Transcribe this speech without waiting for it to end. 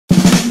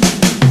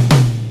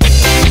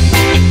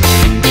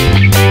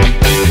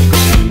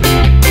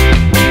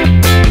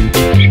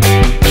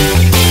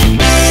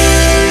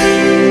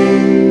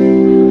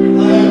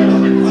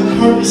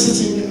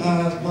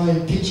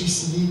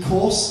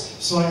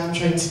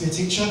to be a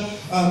teacher,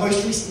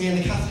 most recently in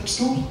a Catholic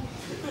school.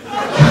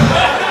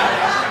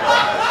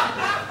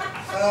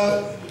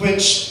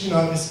 Which, you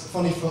know, is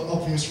funny for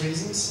obvious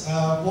reasons.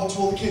 What do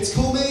all the kids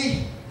call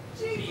me?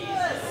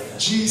 Jesus!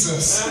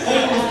 Jesus. All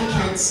of the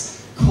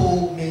kids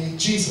call me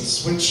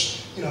Jesus,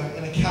 which, you know,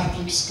 in a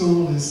Catholic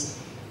school is,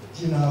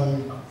 you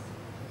know,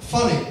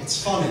 funny.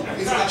 It's funny.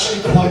 It's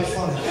actually quite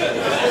funny.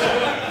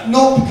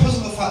 Not because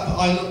of the fact that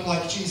I look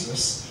like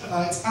Jesus.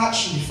 It's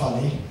actually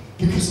funny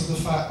because of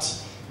the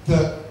fact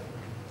that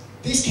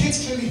these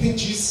kids clearly think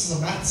Jesus is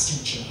a maths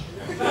teacher.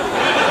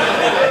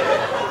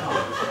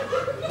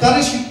 That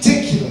is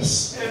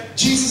ridiculous.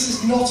 Jesus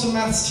is not a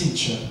maths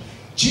teacher.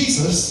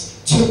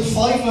 Jesus took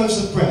 5 loaves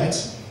of bread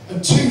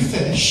and 2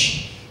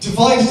 fish,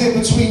 divided it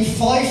between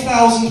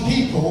 5,000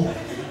 people,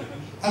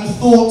 and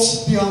thought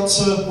the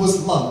answer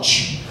was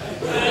lunch.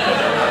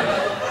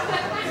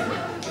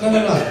 No.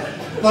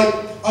 Like,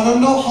 and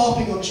I'm not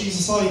harping on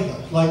Jesus either.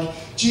 Like,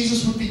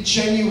 Jesus would be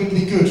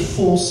genuinely good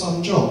for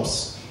some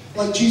jobs.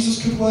 Like, Jesus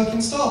could work in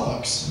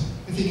Starbucks.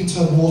 If he could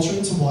turn water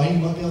into wine,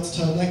 he might be able to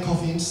turn their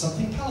coffee into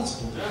something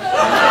palatable.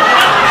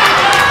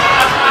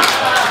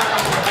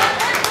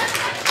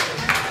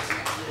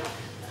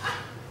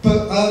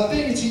 But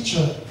being a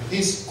teacher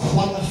is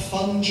quite a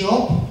fun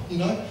job, you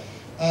know?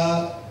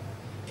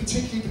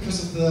 Particularly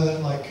because of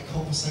the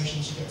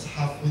conversations you get to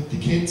have with the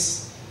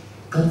kids.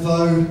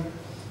 Although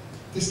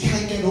this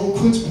can get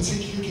awkward,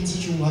 particularly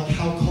considering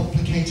how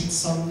complicated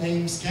some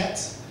names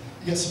get.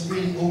 You get some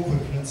really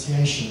awkward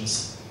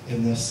pronunciations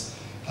in this.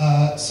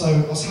 So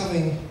I was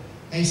having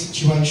a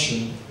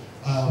situation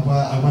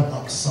where I went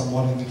up to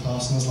someone in the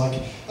class and I was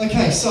like,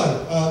 okay, so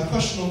the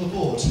question on the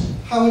board,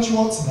 how would you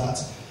answer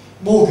that?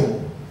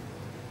 Morgan.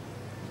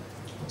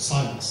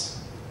 Silence.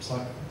 It's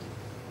like,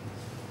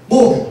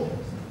 Morgan.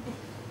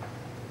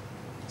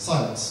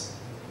 Silence.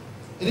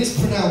 It is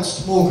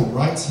pronounced Morgan,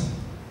 right?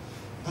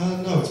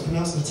 No, it's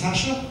pronounced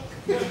Natasha.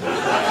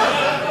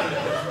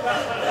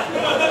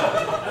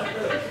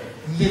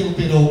 Little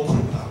bit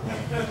awkward, that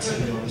one, to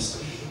be honest.